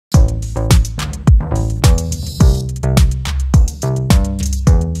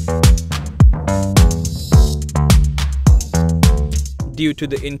Due to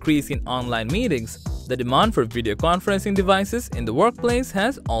the increase in online meetings, the demand for video conferencing devices in the workplace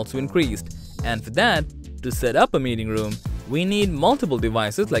has also increased. And for that, to set up a meeting room, we need multiple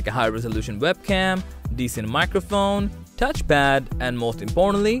devices like a high-resolution webcam, decent microphone, touchpad, and most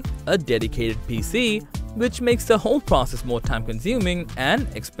importantly, a dedicated PC, which makes the whole process more time-consuming and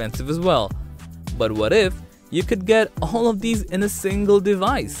expensive as well. But what if you could get all of these in a single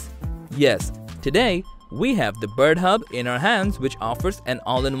device? Yes, today we have the Bird Hub in our hands, which offers an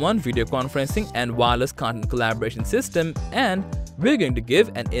all-in-one video conferencing and wireless content collaboration system, and we're going to give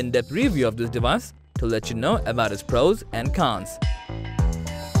an in-depth review of this device to let you know about its pros and cons.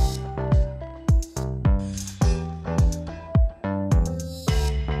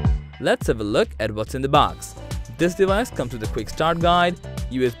 Let's have a look at what's in the box. This device comes with a quick start guide,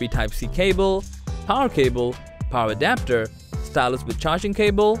 USB Type-C cable, power adapter, stylus with charging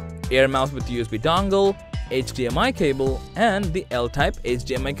cable, air mouse with USB dongle, HDMI cable, and the L-type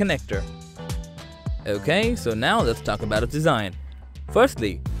HDMI connector. Okay, so now let's talk about its design.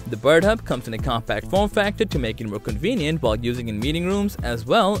 Firstly, the Bird Hub comes in a compact form factor to make it more convenient while using in meeting rooms as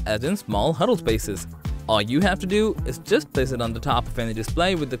well as in small huddle spaces. All you have to do is just place it on the top of any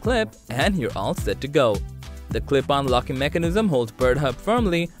display with the clip and you're all set to go. The clip-on locking mechanism holds Bird Hub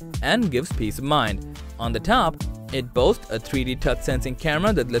firmly and gives peace of mind. On the top, it boasts a 3D touch sensing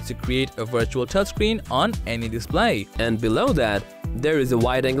camera that lets you create a virtual touchscreen on any display. And below that, there is a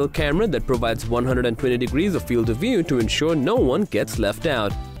wide-angle camera that provides 120 degrees of field of view to ensure no one gets left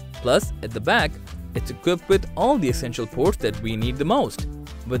out. Plus, at the back, it's equipped with all the essential ports that we need the most.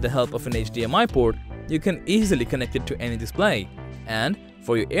 With the help of an HDMI port, you can easily connect it to any display. And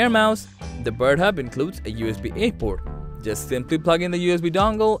for your air mouse, the Bird Hub includes a USB-A port. Just simply plug in the USB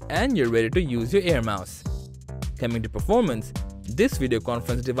dongle and you're ready to use your air mouse. Coming to performance, this video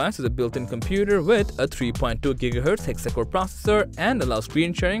conference device is a built-in computer with a 3.2 GHz hexa-core processor and allows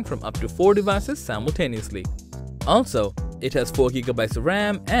screen sharing from up to 4 devices simultaneously. Also, it has 4 GB of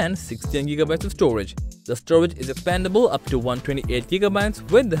RAM and 16 GB of storage. The storage is expandable up to 128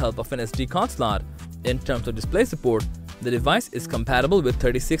 GB with the help of an SD card slot. In terms of display support, the device is compatible with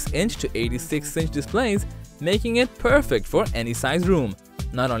 36-inch to 86-inch displays, making it perfect for any size room.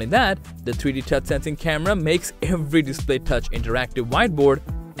 Not only that, the 3D touch sensing camera makes every display touch interactive whiteboard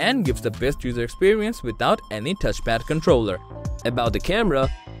and gives the best user experience without any touchpad controller. About the camera,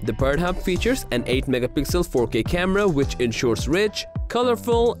 the Bird Hub features an 8-megapixel 4K camera which ensures rich,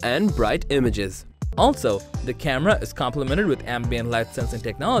 colorful, and bright images. Also, the camera is complemented with ambient light sensing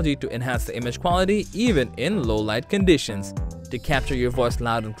technology to enhance the image quality even in low light conditions. To capture your voice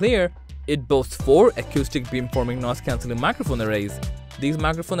loud and clear, it boasts 4 acoustic beamforming noise-cancelling microphone arrays. These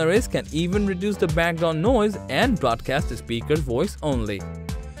microphone arrays can even reduce the background noise and broadcast the speaker's voice only.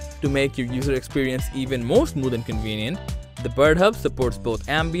 To make your user experience even more smooth and convenient, the Bird Hub supports both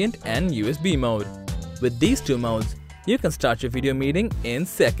ambient and USB mode. With these two modes, you can start your video meeting in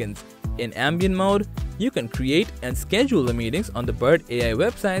seconds. In ambient mode, you can create and schedule the meetings on the Bird AI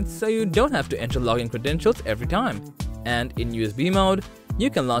website so you don't have to enter login credentials every time. And in USB mode, you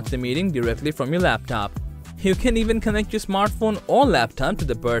can launch the meeting directly from your laptop. You can even connect your smartphone or laptop to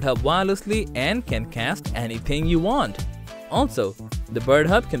the Bird Hub wirelessly and can cast anything you want. Also, the Bird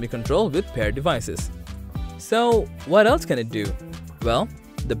Hub can be controlled with paired devices. So, what else can it do? Well,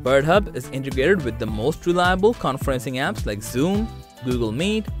 the Bird Hub is integrated with the most reliable conferencing apps like Zoom, Google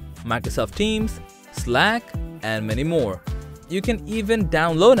Meet, Microsoft Teams, Slack, and many more. You can even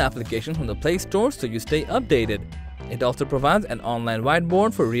download applications from the Play Store so you stay updated. It also provides an online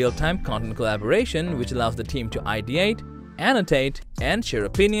whiteboard for real-time content collaboration, which allows the team to ideate, annotate, and share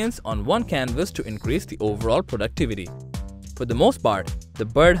opinions on one canvas to increase the overall productivity. For the most part, the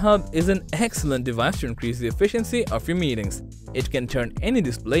Bird Hub is an excellent device to increase the efficiency of your meetings. It can turn any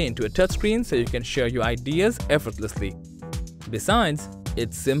display into a touchscreen so you can share your ideas effortlessly. Besides,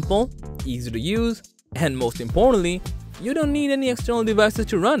 it's simple, easy to use, and most importantly, you don't need any external devices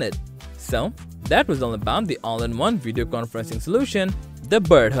to run it. So, that was all about the all-in-one video conferencing solution, the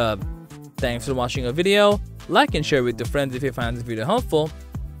Bird Hub. Thanks for watching our video. Like and share with your friends if you find this video helpful,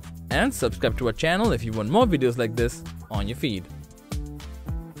 and subscribe to our channel if you want more videos like this on your feed.